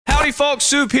Howdy folks,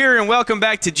 Soup here, and welcome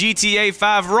back to GTA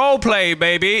 5 Roleplay,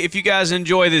 baby. If you guys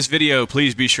enjoy this video,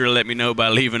 please be sure to let me know by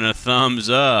leaving a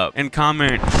thumbs up and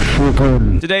comment.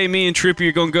 Today, me and Trippy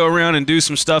are gonna go around and do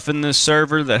some stuff in this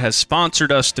server that has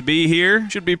sponsored us to be here.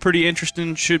 Should be pretty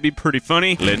interesting, should be pretty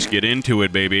funny. Let's get into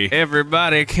it, baby.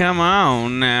 Everybody, come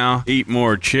on now. Eat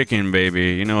more chicken,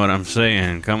 baby. You know what I'm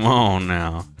saying? Come on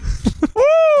now.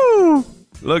 Woo!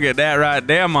 Look at that right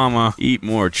there, mama. Eat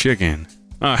more chicken.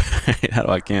 Alright, how do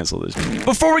I cancel this?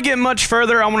 Before we get much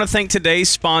further, I want to thank today's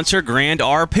sponsor, Grand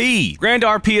RP. Grand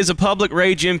RP is a public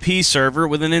Rage MP server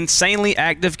with an insanely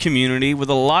active community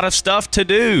with a lot of stuff to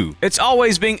do. It's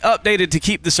always being updated to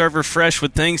keep the server fresh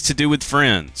with things to do with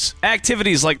friends.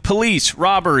 Activities like police,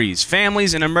 robberies,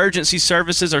 families, and emergency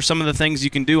services are some of the things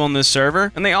you can do on this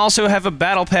server, and they also have a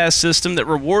battle pass system that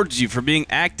rewards you for being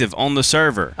active on the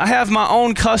server. I have my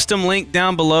own custom link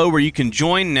down below where you can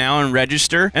join now and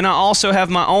register, and I also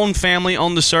have my own family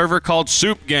on the server called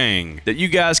Soup Gang that you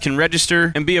guys can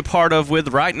register and be a part of with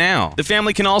right now. The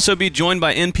family can also be joined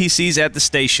by NPCs at the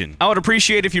station. I would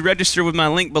appreciate if you register with my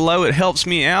link below. It helps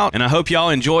me out, and I hope y'all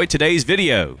enjoy today's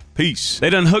video. Peace. They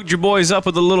done hooked your boys up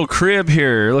with a little crib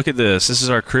here. Look at this. This is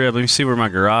our crib. Let me see where my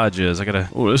garage is.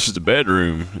 Oh, this is the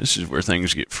bedroom. This is where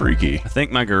things get freaky. I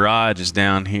think my garage is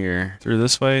down here. Through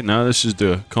this way? No, this is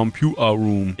the computer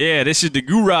room. Yeah, this is the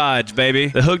garage, baby.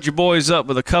 They hooked your boys up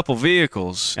with a couple vehicles.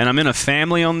 And I'm in a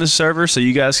family on this server, so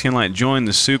you guys can like join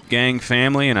the Soup Gang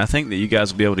family, and I think that you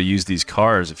guys will be able to use these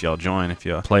cars if y'all join, if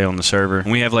y'all play on the server.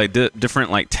 And we have like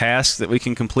different like tasks that we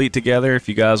can complete together if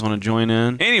you guys want to join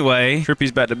in. Anyway,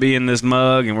 Trippy's about to be in this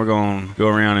mug, and we're going to go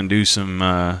around and do some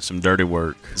dirty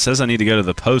work. It says I need to go to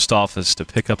the post office to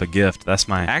pick up a gift. That's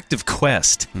my active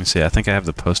quest. Let me see. I think I have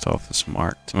the post office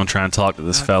marked. I'm going to try and talk to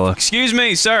this fella. Excuse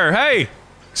me, sir. Hey!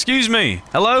 Excuse me.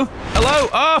 Hello? Hello?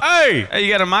 Oh, hey! Hey,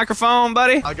 you got a microphone,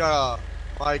 buddy? I got a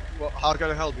mic. Well, how can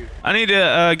I help you? I need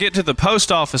to get to the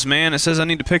post office, man. It says I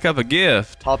need to pick up a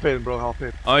gift. Hop in, bro. Hop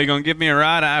in. Oh, you gonna give me a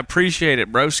ride? I appreciate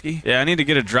it, broski. Yeah, I need to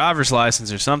get a driver's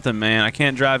license or something, man. I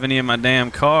can't drive any of my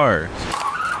damn cars.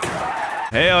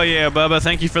 Hell yeah, Bubba.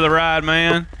 Thank you for the ride,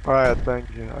 man. All right, thank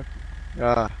you.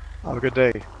 Yeah, have a good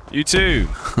day. You too.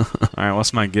 Alright,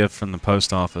 what's my gift from the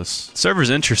post office? The server's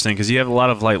interesting because you have a lot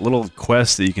of like little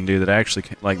quests that you can do that actually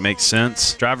like make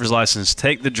sense. Driver's license.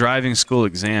 Take the driving school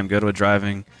exam. Go to a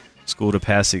driving school to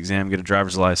pass the exam, get a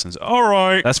driver's license.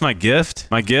 Alright. That's my gift.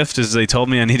 My gift is they told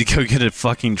me I need to go get a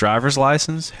fucking driver's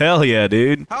license. Hell yeah,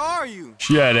 dude. How are you?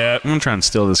 Shut up. I'm gonna try and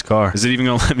steal this car. Is it even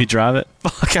gonna let me drive it?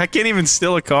 Fuck, I can't even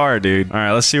steal a car, dude.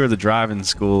 Alright, let's see where the driving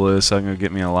school is so I can go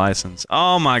get me a license.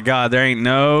 Oh my god, there ain't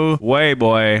no way,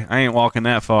 boy. I ain't walking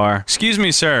that far. Excuse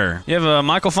me, sir. You have a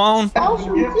microphone?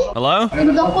 Hello?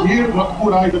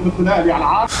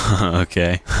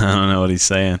 Okay. I don't know what he's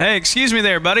saying. Hey, excuse me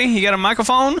there, buddy. You got a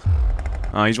microphone?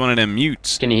 Oh, he's one of them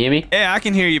mutes. Can you hear me? Yeah, I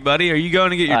can hear you, buddy. Are you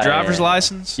going to get your driver's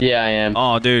license? Yeah, I am.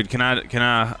 Oh, dude, can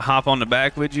I hop on the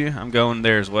back with you? I'm going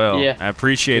there as well. Yeah. I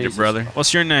appreciate it, brother.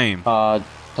 What's your name?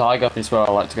 Tiger is what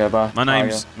I like to go by.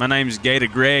 My name's Gator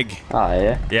Greg. Oh,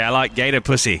 yeah? Yeah, I like gator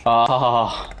pussy.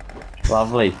 Oh,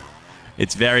 lovely.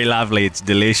 It's very lovely. It's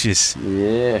delicious.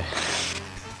 Yeah.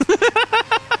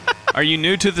 Are you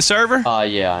new to the server?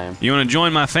 Yeah, I am. You want to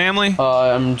join my family?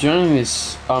 I'm joining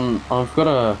this. I've got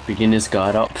a beginner's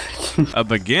guide up. A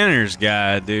beginner's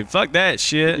guide, dude. Fuck that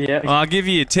shit. Yeah. Well, I'll give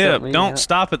you a tip. Don't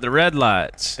stop at the red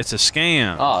lights. It's a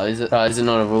scam. Oh, is it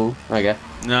not a rule? Okay.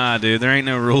 Nah, dude. There ain't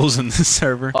no rules in this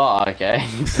server. Oh, okay.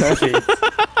 Perfect.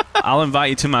 I'll invite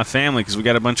you to my family because we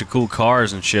got a bunch of cool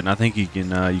cars and shit, and I think you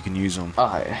can use them.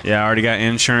 Oh, yeah. Yeah, I already got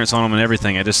insurance on them and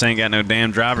everything. I just ain't got no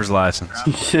damn driver's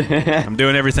license. I'm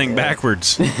doing everything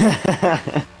backwards.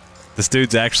 This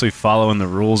dude's actually following the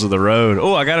rules of the road.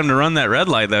 Oh, I got him to run that red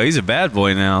light, though. He's a bad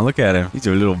boy now. Look at him. He's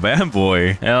a little bad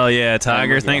boy. Hell yeah,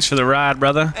 Tiger. Thanks for the ride,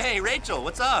 brother. Hey, Rachel,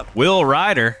 what's up? Will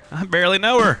Ryder. I barely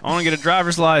know her. I want to get a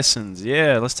driver's license.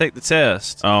 Yeah, let's take the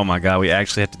test. Oh, my God. We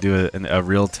actually have to do a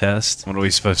real test. What are we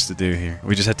supposed to do here?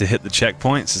 We just have to hit the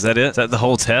checkpoints. Is that it? Is that the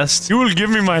whole test? You will give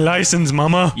me my license,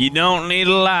 mama. You don't need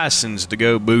a license to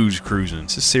go booze cruising.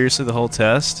 Is this seriously the whole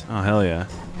test? Oh, hell yeah.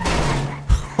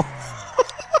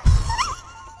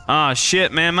 Aw,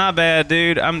 shit, man, my bad,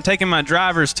 dude. I'm taking my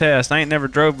driver's test. I ain't never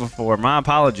drove before. My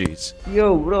apologies.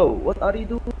 Yo, bro, what are you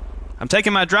doing? I'm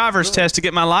taking my driver's test to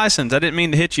get my license. I didn't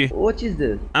mean to hit you. What is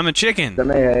this? I'm a chicken.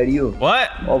 Can I hear you?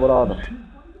 What? Oh, brother.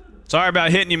 Sorry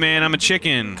about hitting you, man. I'm a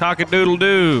chicken.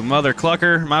 Cock-a-doodle-doo, mother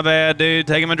clucker. My bad, dude.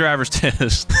 Taking my driver's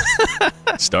test.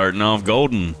 Starting off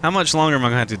golden. How much longer am I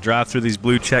going to have to drive through these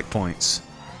blue checkpoints?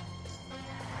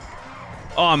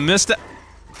 Oh, I missed it.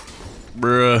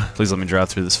 Bruh. Please let me drive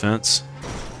through this fence.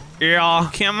 Yeah,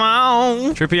 come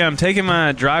on. Trippy, I'm taking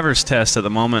my driver's test at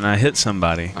the moment and I hit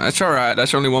somebody. That's all right.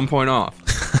 That's only 1 point off.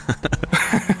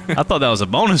 I thought that was a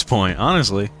bonus point,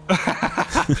 honestly.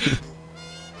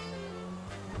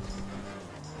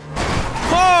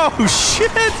 Oh,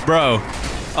 shit! Bro.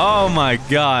 Oh my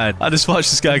god. I just watched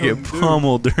this guy get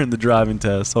pummeled during the driving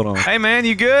test. Hold on. Hey man,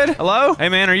 you good? Hello? Hey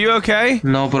man, are you okay?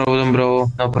 No problem,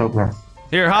 bro. No problem.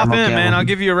 Here, hop I'm in, okay, man. I'll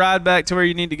give you a ride back to where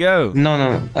you need to go.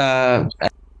 No.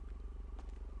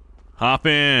 Hop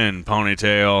in,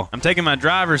 ponytail. I'm taking my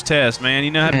driver's test, man. You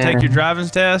know how to take your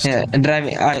driver's test? Yeah,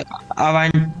 driving. I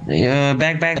want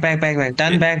back.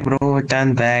 Turn back, bro.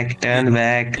 Turn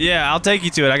back. Yeah, I'll take you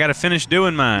to it. I gotta finish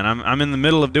doing mine. I'm in the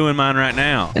middle of doing mine right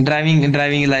now.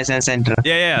 Driving license center.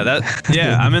 Yeah,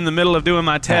 I'm in the middle of doing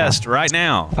my test right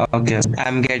now. Okay,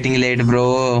 I'm getting late,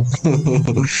 bro.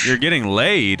 You're getting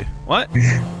laid? What?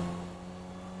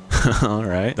 All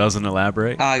right. Doesn't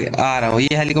elaborate. आ रहा हूँ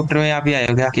ये helicopter में आप ही आए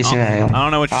हो क्या किसी में आए हो I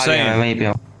don't know what you're saying. मैं वहीं पे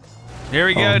हूँ Here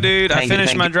we go, dude. I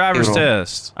finished my driver's bro.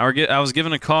 test. I was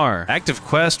given a car. Active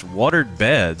quest, watered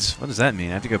beds. What does that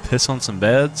mean? I have to go piss on some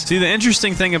beds? See, the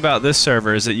interesting thing about this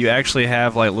server is that you actually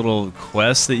have like little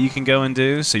quests that you can go and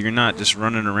do, so you're not just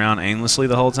running around aimlessly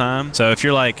the whole time. So if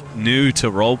you're like new to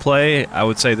roleplay, I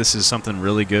would say this is something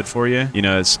really good for you. You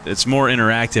know, it's more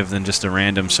interactive than just a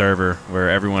random server where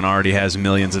everyone already has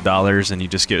millions of dollars and you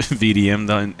just get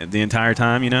VDM the entire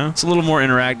time, you know? It's a little more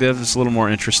interactive. It's a little more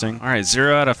interesting. All right,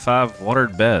 0 out of 5.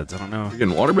 Watered beds. I don't know. You're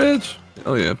getting water beds?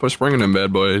 Oh yeah, put spring in them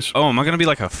bad boys. Oh, am I gonna be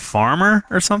like a farmer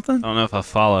or something? I don't know if I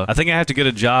follow. I think I have to get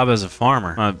a job as a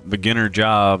farmer. My beginner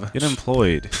job. Get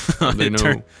employed.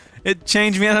 It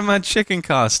changed me out of my chicken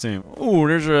costume. Oh,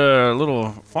 there's a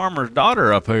little farmer's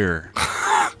daughter up here.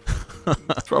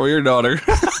 It's probably your daughter.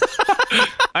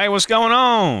 Hey, what's going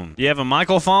on? Do you have a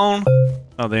microphone?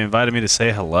 Oh, they invited me to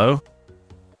say hello?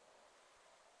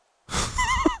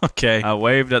 Okay, I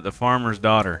waved at the farmer's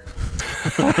daughter.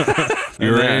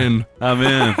 You're in. I'm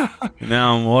in.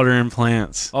 Now I'm watering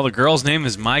plants. Oh, the girl's name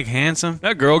is Mike Handsome?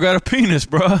 That girl got a penis,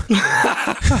 bro.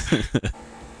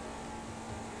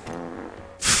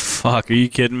 Fuck, are you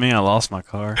kidding me? I lost my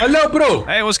car. Hello, bro.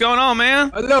 Hey, what's going on,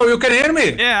 man? Hello, you can hear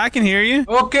me? Yeah, I can hear you.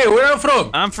 Okay, where are you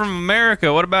from? I'm from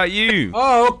America. What about you?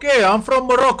 Oh, okay, I'm from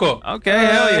Morocco. Okay,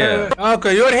 hell yeah.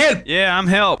 Okay, you're help. Yeah, I'm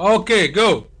help. Okay,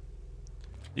 go.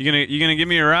 You gonna give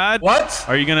me a ride? What?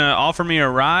 Are you gonna offer me a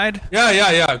ride?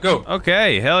 Yeah, go.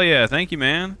 Okay, hell yeah. Thank you,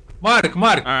 man. Mark. All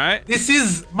right. This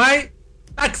is my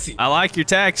taxi. I like your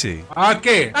taxi.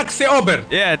 Okay, taxi Uber.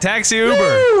 Yeah, taxi Uber.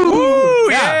 Woo!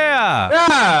 Yeah.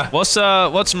 Yeah.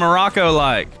 What's Morocco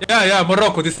like? Yeah,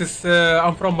 Morocco. This is,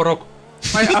 I'm from Morocco.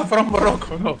 I'm from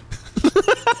Morocco, no.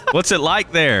 What's it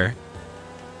like there?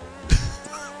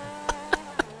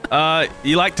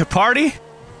 You like to party?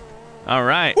 All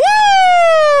right.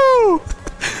 Woo!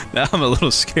 Now I'm a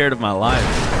little scared of my life.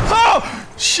 Oh,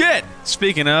 shit!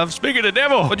 Speaking of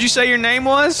devil, what'd you say your name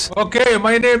was? Okay,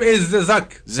 my name is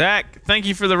Zach. Zach, thank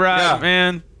you for the ride,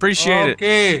 man. Appreciate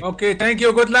it. Okay, thank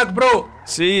you. Good luck, bro.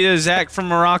 See you, Zach from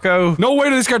Morocco. No way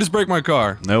did this guy just break my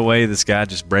car. No way this guy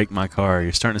just break my car.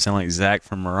 You're starting to sound like Zach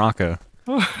from Morocco.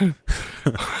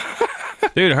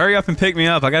 Dude, hurry up and pick me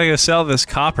up. I gotta go sell this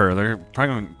copper. They're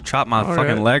probably gonna chop my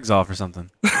fucking legs off or something.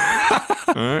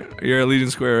 Alright, you're at Legion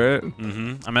Square, right?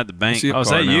 Mm-hmm. I'm at the bank. Oh, is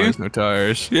that you? No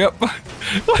tires. Yep.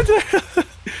 What the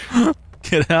hell?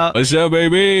 Get out. What's up,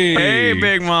 baby? Hey,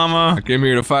 big mama. I came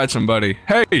here to fight somebody.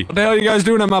 Hey, what the hell are you guys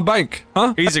doing at my bank?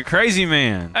 Huh? He's a crazy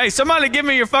man. Hey, somebody give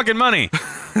me your fucking money.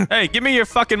 Hey, give me your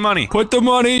fucking money. Put the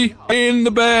money in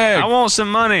the bag. I want some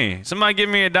money. Somebody give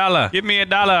me $1. Give me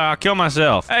 $1, I'll kill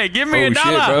myself. Hey, give me $1.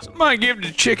 Shit, bro. Somebody give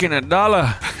the chicken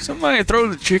 $1. Somebody throw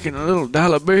the chicken a little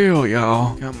dollar bill,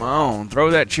 y'all. Come on, throw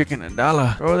that chicken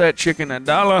 $1. Throw that chicken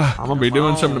 $1. I'm gonna be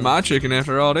doing something to my chicken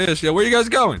after all this. Yeah, where you guys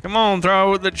going? Come on,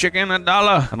 throw the chicken $1.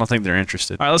 I don't think they're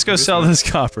interested. All right, let's go sell this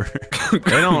copper.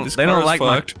 They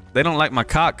don't like my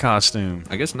cock costume.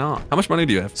 I guess not. How much money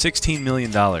do you have? $16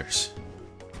 million.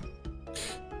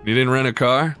 You didn't rent a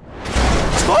car?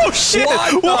 Oh shit!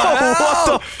 What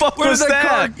the fuck Where was did that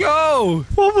car go?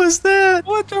 What was that?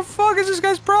 What the fuck is this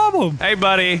guy's problem? Hey,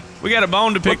 buddy, we got a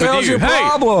bone to pick the with hell's you. your Hey,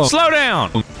 problem? slow down.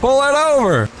 Pull it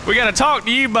over. We gotta talk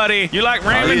to you, buddy. You like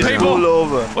ramming people? Pull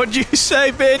over. What'd you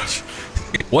say, bitch?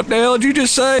 What the hell did you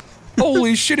just say?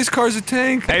 Holy shit, his car's a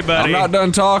tank. Hey, buddy. I'm not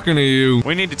done talking to you.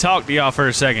 We need to talk to y'all for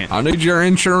a second. I need your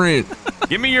insurance.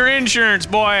 Give me your insurance,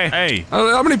 boy. Hey,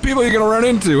 How many people are you gonna run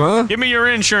into, huh? give me your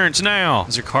insurance now.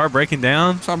 Is your car breaking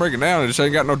down? It's not breaking down. It just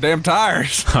ain't got no damn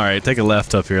tires. All right, take a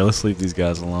left up here. Let's leave these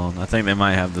guys alone. I think they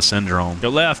might have the syndrome. Go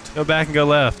left. Go back and go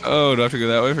left. Oh, do I have to go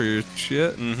that way for your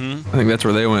shit? Mm-hmm. I think that's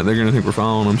where they went. They're gonna think we're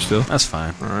following them still. That's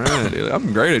fine. All right, dude.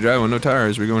 I'm great at driving with no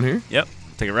tires. We going here? Yep.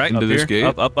 Take it right Into up this here. gate?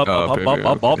 Up, up, up, Oh, up, okay, up, okay,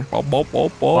 up, okay. up. Bop, bop,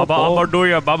 bop, Baba bop.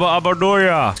 Abadoya, Baba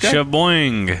Abadoya. Okay.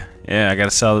 Shaboing. Yeah, I gotta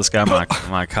sell this guy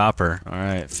my copper. All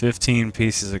right, 15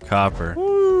 pieces of copper.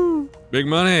 Big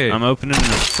money. I'm opening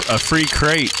a free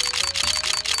crate.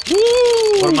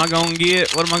 What am I gonna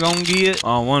get? What am I gonna get?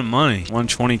 Oh, one money.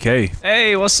 120K.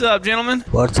 Hey, what's up, gentlemen?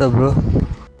 What's up, bro?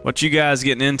 What you guys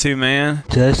getting into, man?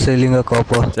 Just selling a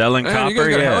copper. Selling Man, you copper?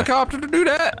 guys got a Yeah. helicopter to do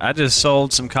that? I just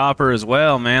sold some copper as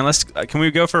well, man. Let's. Can we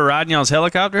go for a ride in y'all's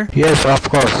helicopter? Yes, of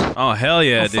course. Oh, hell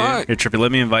yeah, Oh, dude. fuck. Here, Trippy,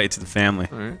 let me invite you to the family.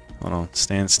 All right. Hold on,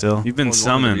 stand still. You've been Always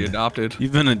wanted to be summoned. adopted.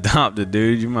 You've been adopted,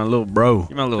 dude. You're my little bro.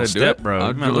 You're my little Did I do step it? bro. I'll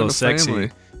You're my join little the sexy.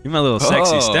 family. You're my little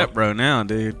sexy Oh. step bro now,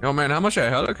 dude. Yo, man, how much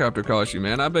that helicopter cost you,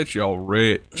 man? I bet y'all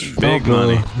rich. Big No,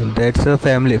 bro. money. That's a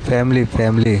family. Yeah, family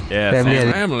family.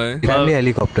 Family. family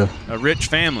helicopter. A rich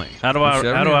family. How do I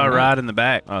Whichever ride right. in the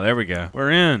back? Oh, there we go. We're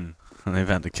in. They've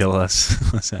had to kill us.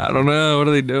 What's I that? don't know. What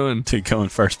are they doing? To go in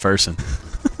first person.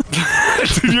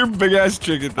 Dude, your big ass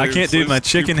chicken. I can't do my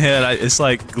chicken head. It's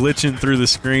like glitching through the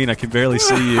screen. I can barely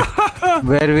see you.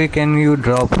 Where we can you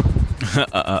drop?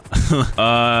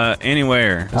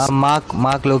 Anywhere.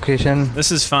 Mark location.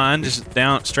 This is fine. Just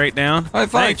down, straight down. Hey,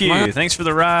 Thank thanks, you. man. Thanks for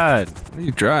the ride.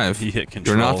 You drive. You hit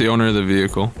control. You're not the owner of the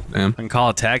vehicle. Damn. I can call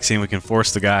a taxi and we can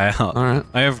force the guy out. All right.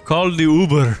 I have called the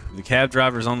Uber. The cab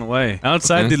driver's on the way.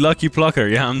 Outside Okay. the Lucky Plucker.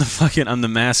 Yeah, I'm the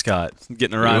mascot. I'm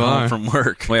getting a ride You home are. from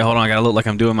work. Wait, hold on. I gotta look like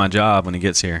I'm doing my job when he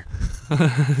gets here.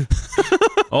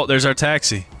 Oh, there's our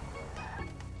taxi.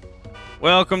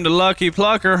 Welcome to Lucky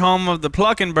Plucker, home of the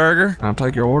Pluckin' Burger. I'll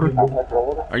take your order.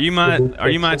 Are you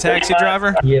my taxi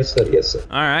driver? Yes, sir. Yes, sir.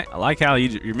 All right. I like how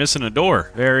you're missing a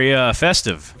door. Very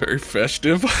festive. Very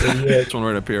festive. This one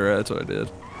right up here. That's what I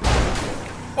did.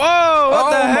 Whoa!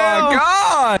 What the hell? my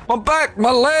god! My back,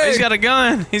 my leg. He's got a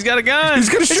gun. He's got a gun. He's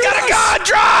gonna shoot got a us. gun.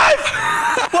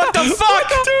 Drive! What the fuck?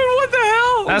 Dude, what the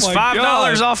hell? That's Oh my $5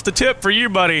 God. off the tip for you,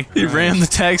 buddy. He ran the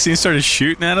taxi and started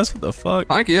shooting at us. What the fuck?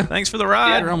 Thank you. Thanks for the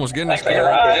ride. You're almost getting us.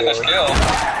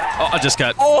 Oh, I just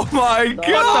got. Oh my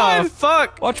god! What the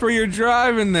fuck? Watch where you're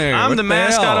driving there. I'm What the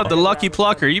mascot hell? of the Lucky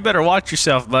Plucker. You better watch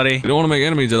yourself, buddy. You don't want to make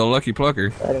enemies of the Lucky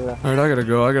Plucker. Alright, I gotta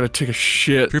go. I gotta take a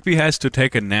shit. Trippy has to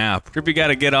take a nap. Trippy got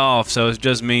to get off, so it's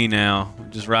just me now. I'm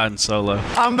just riding solo.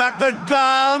 I'm back the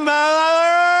time.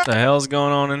 What the hell's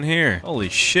going on in here? Holy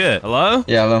shit. Hello?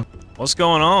 Yeah, hello. What's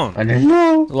going on?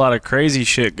 Hello. A lot of crazy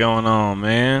shit going on,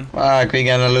 man. Fuck, we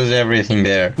gonna lose everything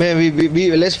there. Man,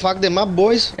 we let's fuck them up,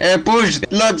 boys. Push.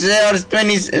 Look, there's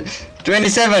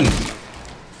 27.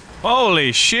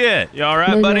 Holy shit. You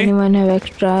alright, Does buddy? anyone have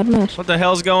extra armor? What the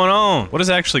hell's going on? What is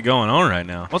actually going on right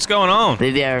now? What's going on?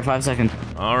 Leave the area 5 seconds.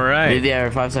 Alright. Leave the area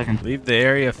 5 seconds. Leave the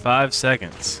area 5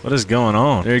 seconds. What is going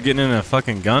on? They're getting in a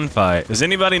fucking gunfight. Does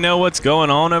anybody know what's going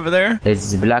on over there?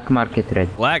 It's black market raid.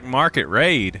 Black market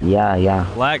raid. Yeah.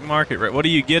 Black market raid. What do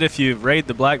you get if you raid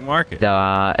the black market?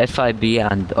 The FIB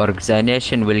and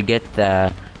organization will get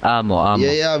the ammo.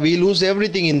 Yeah, we lose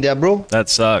everything in there, bro. That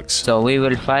sucks. So we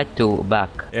will fight to back.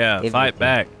 Yeah, Everything. fight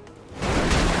back.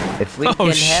 If we Oh,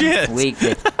 can shit. help, we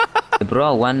get.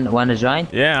 Bro, wanna join?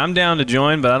 Yeah, I'm down to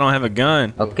join, but I don't have a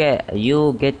gun. Okay,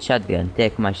 you get shotgun.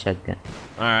 Take my shotgun.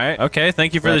 Alright. Okay,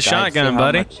 thank you for the Wait, I see shotgun, how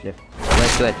buddy. much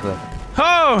left. Wait.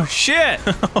 Oh, shit!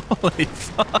 Holy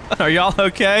fuck. Are y'all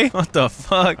okay? What the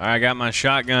fuck? Alright, I got my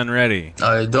shotgun ready.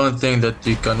 I don't think that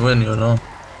we can win, you know.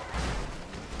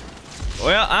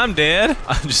 Well, I'm dead.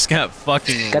 I just got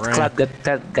fucking Get rammed. clapped.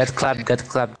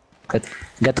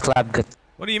 Get clapped.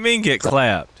 What do you mean get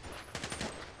clapped?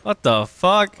 What the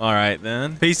fuck? Alright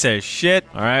then. Piece of shit.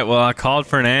 Alright, well I called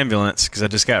for an ambulance because I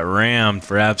just got rammed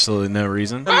for absolutely no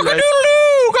reason.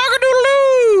 Cock-a-doodle-doo!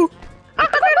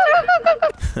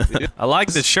 Cock-a-doodle-doo! I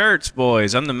like the shirts,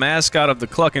 boys. I'm the mascot of the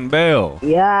Cluckin' Bell.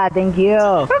 Yeah, thank you.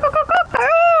 Oh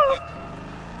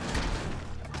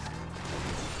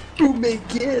my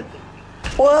god.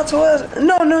 What?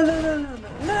 No.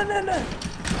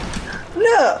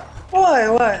 No.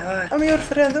 Why? I'm your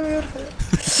friend.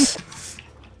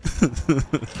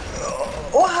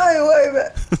 Why?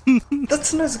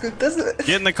 That's not good. Get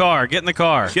in the car. Get in the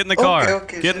car. Get in the car.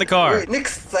 Okay. Get in the car. Wait,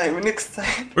 next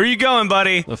time. Where are you going,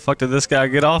 buddy? The fuck did this guy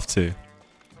get off to?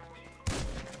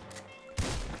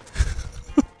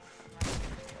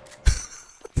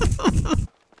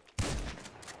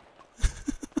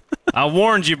 I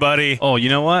warned you, buddy. Oh, you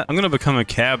know what? I'm gonna become a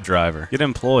cab driver. Get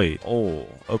employed. Oh,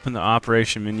 open the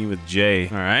operation menu with J.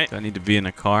 All right. Do I need to be in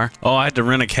a car? Oh, I had to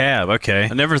rent a cab. Okay.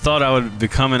 I never thought I would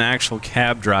become an actual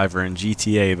cab driver in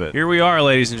GTA, but here we are,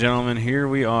 ladies and gentlemen. Here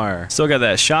we are. Still got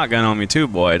that shotgun on me too,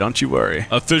 boy. Don't you worry.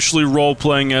 Officially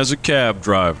role-playing as a cab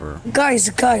driver.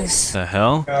 Guys. The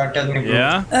hell? Tell me, bro.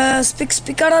 Yeah?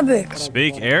 Speak Arabic.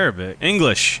 Speak Arabic.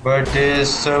 English. But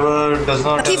this server does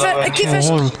not allow any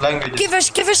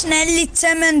languages. كيفاش نعلي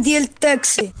الثمن ديال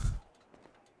التاكسي؟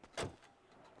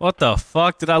 What the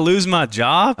fuck? Did I lose my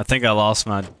job? I think I lost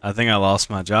my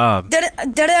job.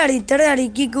 دراري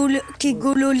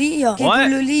كيقولوا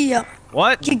لي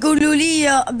What? كيقولوا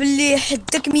لي باللي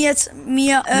حدك 100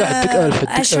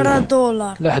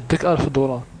 $10. لا حدك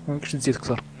 $1000 ممكنش تزيد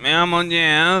اكثر.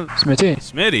 Yeah. سمعتي؟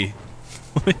 Smitty.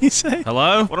 What did he say?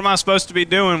 Hello? What am I supposed to be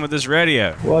doing with this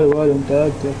radio? والو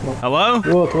انت Hello?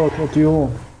 what you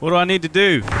want? What do I need to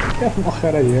do? كيف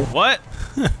مؤخرا ديالك؟ What?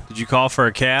 Did you call for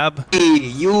a cab? Hey,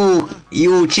 you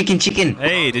chicken.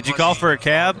 Hey, did you call for a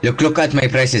cab? Look at my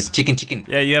prices. Chicken.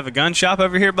 Yeah, you have a gun shop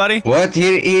over here, buddy? What?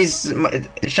 Here is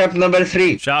shop number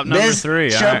 3. Shop number Best 3,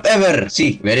 shop alright. ever.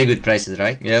 See, very good prices,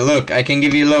 right? Yeah, look, I can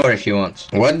give you lower if you want.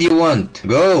 What do you want?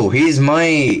 Go. He's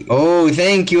my. Oh,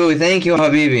 thank you,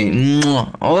 Habibi.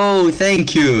 Oh,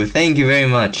 thank you very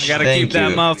much. I gotta keep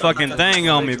that motherfucking thing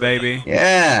on me, baby.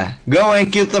 Yeah, go and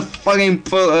kill the fucking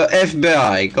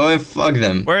FBI. Go and fuck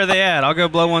them. Where are they at? I'll go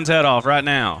blow one's head off right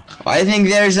now. I think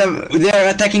they're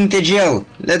attacking the jail.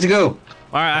 Let's go.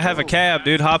 Alright, I have a cab,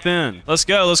 dude. Hop in. Let's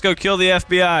go kill the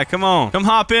FBI. Come on. Come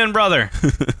hop in, brother.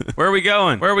 Where are we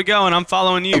going? I'm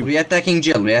following you. We're attacking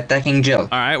jail.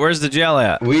 Alright, where's the jail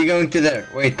at? We're going to there.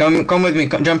 Wait, come with me.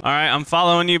 Jump. Alright, I'm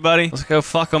following you, buddy. Let's go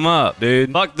fuck them up,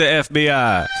 dude. Fuck the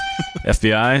FBI.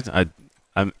 FBI?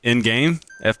 I'm in-game?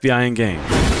 FBI in-game.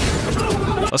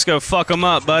 Let's go fuck them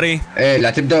up, buddy. Hey,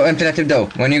 لا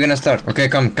تبدأ. When you gonna start? Okay,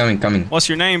 coming. What's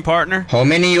your name, partner? How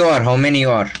many you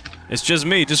are? It's just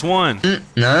me, just one.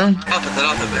 No?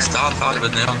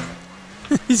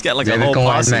 He's got like a whole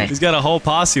posse. He's got a whole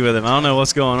posse with him. I don't know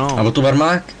what's going on.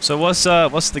 So what's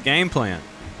the game plan?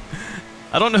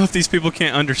 I don't know if these people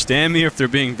can't understand me or if they're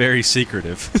being very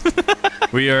secretive.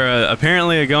 We are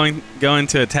apparently going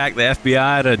to attack the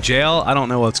FBI at a jail. I don't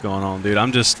know what's going on, dude.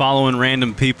 I'm just following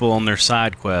random people on their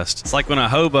side quest. It's like when a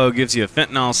hobo gives you a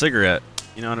fentanyl cigarette.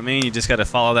 You know what I mean? You just got to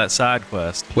follow that side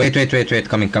quest. Wait.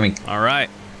 Coming. All right.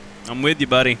 I'm with you,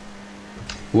 buddy.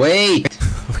 Wait.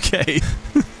 Okay.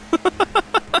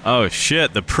 Oh,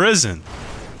 shit. The prison.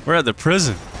 We're at the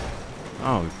prison.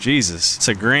 Oh, Jesus. It's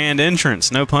a grand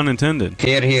entrance, no pun intended.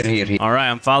 Here. Alright,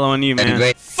 I'm following you,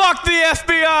 man. Fuck the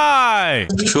FBI!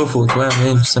 شوفوا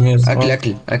وين سمير.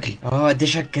 أكل.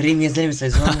 قديش كريم يا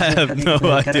زلمة. I have no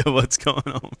idea what's going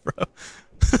on, bro.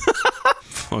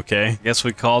 Okay, guess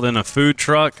we called in a food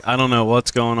truck. I don't know what's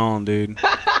going on, dude.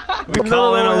 We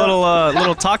call in a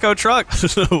little taco truck. I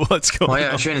don't know what's going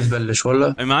on. عشان تبلش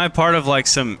ولا؟ Am I part of like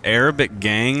some Arabic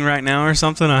gang right now or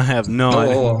something? I have no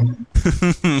idea.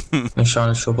 مشان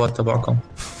الشوبات تبعكم.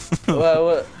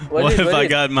 What have I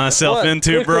got myself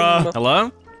into, bro?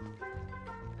 Hello?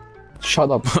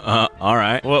 Shut up.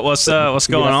 Alright. What's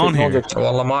going on here?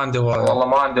 والله ما عندي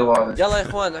وعد. يلا يا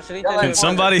اخوان عشان Can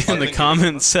somebody in the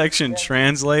comment section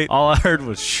translate? All I heard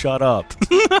was shut up.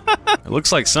 It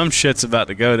looks like some shit's about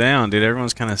to go down, dude.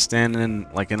 Everyone's kind of standing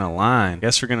like in a line.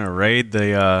 Guess we're gonna raid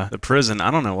the prison. I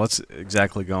don't know what's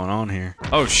exactly going on here.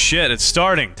 Oh shit, it's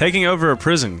starting. Taking over a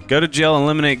prison. Go to jail,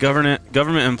 eliminate government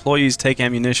employees, take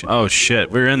ammunition. Oh shit,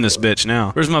 we're in this bitch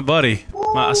now. Where's my buddy?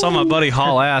 I saw my buddy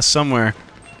haul ass somewhere.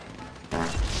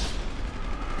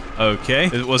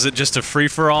 Okay. Was it just a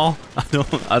free-for-all?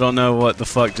 I don't know what the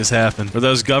fuck just happened. Were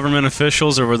those government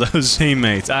officials or were those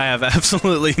teammates? I have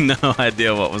absolutely no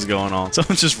idea what was going on.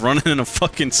 Someone's just running in a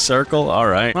fucking circle?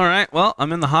 Alright. Alright, well,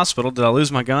 I'm in the hospital. Did I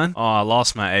lose my gun? Oh, I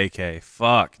lost my AK.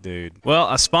 Fuck, dude. Well,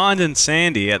 I spawned in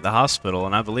Sandy at the hospital,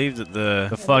 and I believe that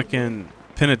the fucking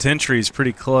penitentiary is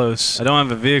pretty close. I don't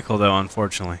have a vehicle though,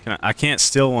 unfortunately. I can't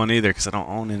steal one either because I don't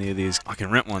own any of these. I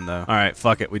can rent one though. Alright,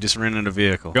 fuck it. We just rented a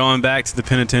vehicle. Going back to the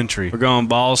penitentiary. We're going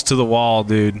balls to the wall,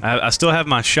 dude. I still have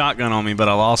my shotgun on me, but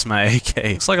I lost my AK.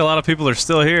 Looks like a lot of people are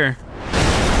still here.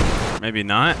 Maybe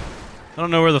not. I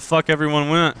don't know where the fuck everyone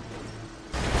went.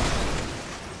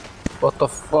 What the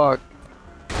fuck?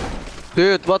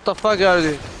 Dude, what the fuck are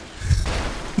you?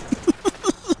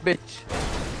 Bitch.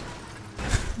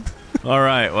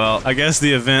 Alright, well, I guess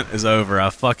the event is over.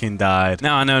 I fucking died.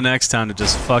 Now I know next time to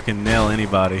just fucking nail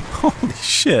anybody. Holy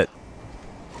shit.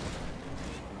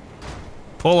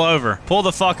 Pull over. Pull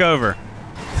the fuck over.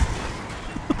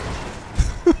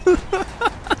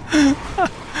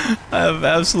 I have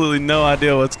absolutely no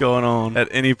idea what's going on at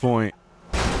any point.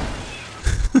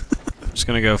 I'm just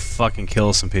gonna go fucking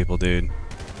kill some people, dude.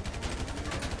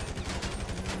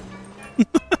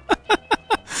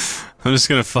 I'm just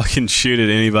gonna fucking shoot at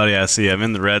anybody I see. I'm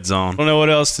in the red zone. Don't know what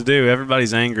else to do.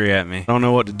 Everybody's angry at me. Don't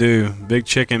know what to do. Big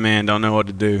chicken man, don't know what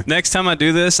to do. Next time I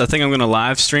do this, I think I'm gonna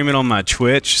live stream it on my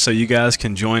Twitch so you guys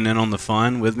can join in on the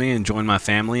fun with me and join my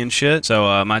family and shit.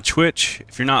 So my Twitch,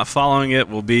 if you're not following it,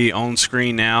 will be on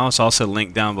screen now. It's also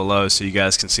linked down below so you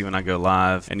guys can see when I go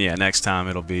live. And yeah, next time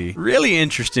it'll be really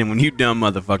interesting when you dumb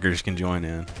motherfuckers can join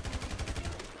in.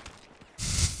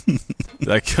 Did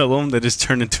I kill them? They just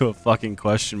turned into a fucking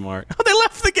question mark. Oh, they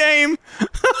left the game!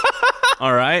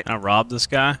 Alright, I robbed this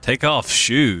guy. Take off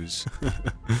shoes.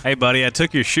 Hey, buddy, I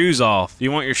took your shoes off.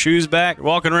 You want your shoes back? You're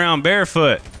walking around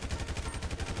barefoot.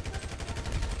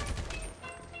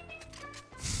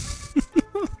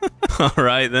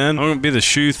 Alright, then. I'm gonna be the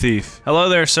shoe thief. Hello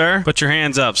there, sir. Put your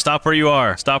hands up. Stop where you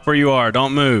are. Stop where you are.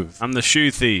 Don't move. I'm the shoe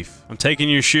thief. I'm taking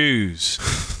your shoes.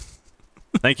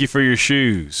 Thank you for your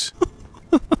shoes.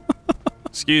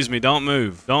 Excuse me, don't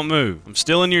move. Don't move. I'm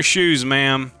still in your shoes,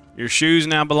 ma'am. Your shoes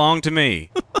now belong to me.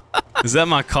 Is that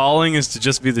my calling, is to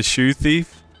just be the shoe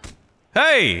thief?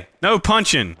 Hey! No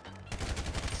punching!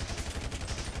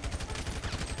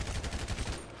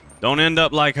 Don't end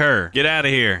up like her. Get out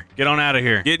of here. Get on out of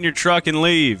here. Get in your truck and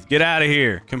leave. Get out of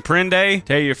here. Comprende?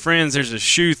 Tell your friends there's a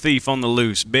shoe thief on the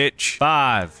loose, bitch.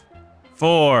 5,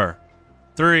 4,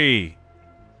 3,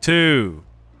 2,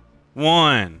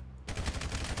 1.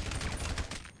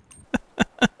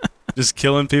 Just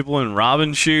killing people and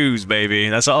robbing shoes, baby.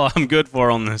 That's all I'm good for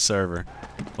on this server.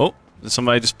 Oh, did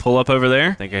somebody just pull up over there?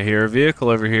 I think I hear a vehicle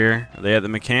over here. Are they at the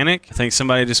mechanic? I think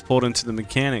somebody just pulled into the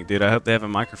mechanic, dude. I hope they have a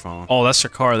microphone. Oh, that's their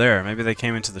car there. Maybe they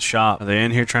came into the shop. Are they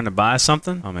in here trying to buy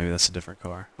something? Oh, maybe that's a different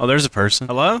car. Oh, there's a person.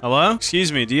 Hello? Hello?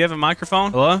 Excuse me, do you have a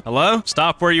microphone? Hello? Hello?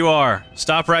 Stop where you are.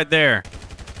 Stop right there.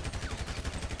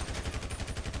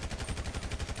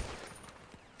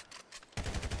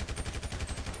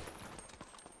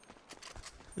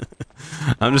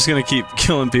 I'm just gonna keep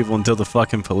killing people until the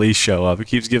fucking police show up. It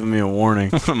keeps giving me a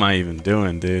warning. What am I even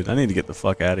doing, dude? I need to get the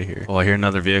fuck out of here. Oh, I hear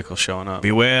another vehicle showing up.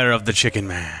 Beware of the chicken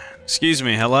man. Excuse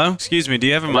me, hello? Excuse me, do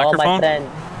you have a microphone? my friend.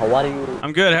 How are you?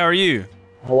 I'm good, how are you?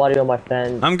 How are you, my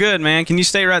friend? I'm good, man. Can you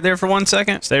stay right there for 1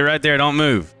 second? Stay right there, don't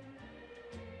move.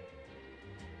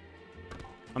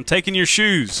 I'm taking your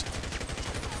shoes.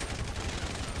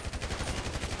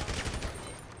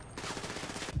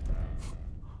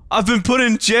 I've been put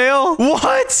in jail?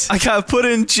 What? I got put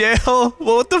in jail?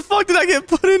 Well, what the fuck did I get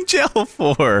put in jail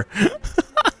for?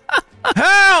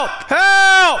 Help!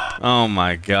 Help! Oh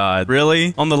my god.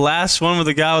 Really? On the last one with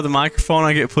the guy with the microphone,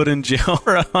 I get put in jail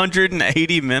for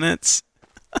 180 minutes?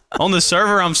 On the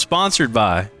server I'm sponsored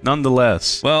by,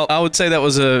 nonetheless. Well, I would say that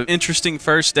was an interesting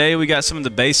first day. We got some of the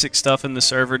basic stuff in the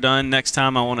server done. Next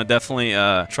time I want to definitely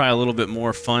try a little bit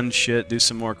more fun shit, do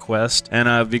some more quests, and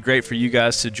it'd be great for you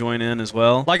guys to join in as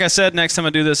well. Like I said, next time I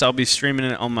do this, I'll be streaming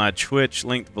it on my Twitch,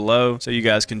 linked below, so you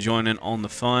guys can join in on the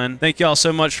fun. Thank y'all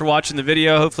so much for watching the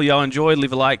video. Hopefully y'all enjoyed.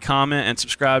 Leave a like, comment, and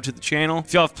subscribe to the channel.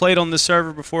 If y'all have played on this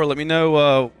server before, let me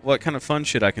know what kind of fun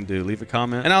shit I can do. Leave a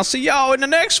comment, and I'll see y'all in the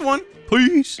next one.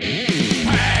 Peace.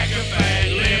 Pack a fat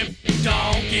lip,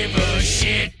 don't give a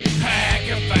shit. Pack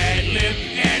a fat lip,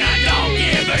 and I don't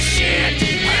give a shit.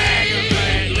 Pack a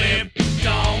fat lip,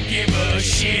 don't give a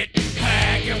shit.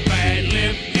 Pack a fat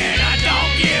lip, and I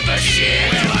don't give a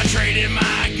shit. Well, I traded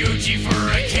my Gucci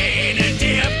for a can of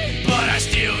dip, but I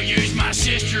still use my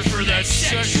sister for that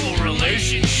sexual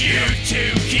relationship. You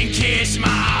two can kiss my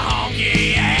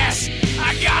honky ass.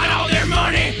 I got all their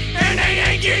money, and they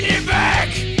ain't getting it back.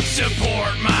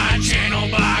 Support my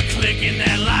channel by clicking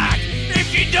that like.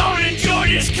 If you don't enjoy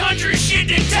this country shit,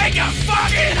 then take a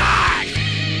fucking hike.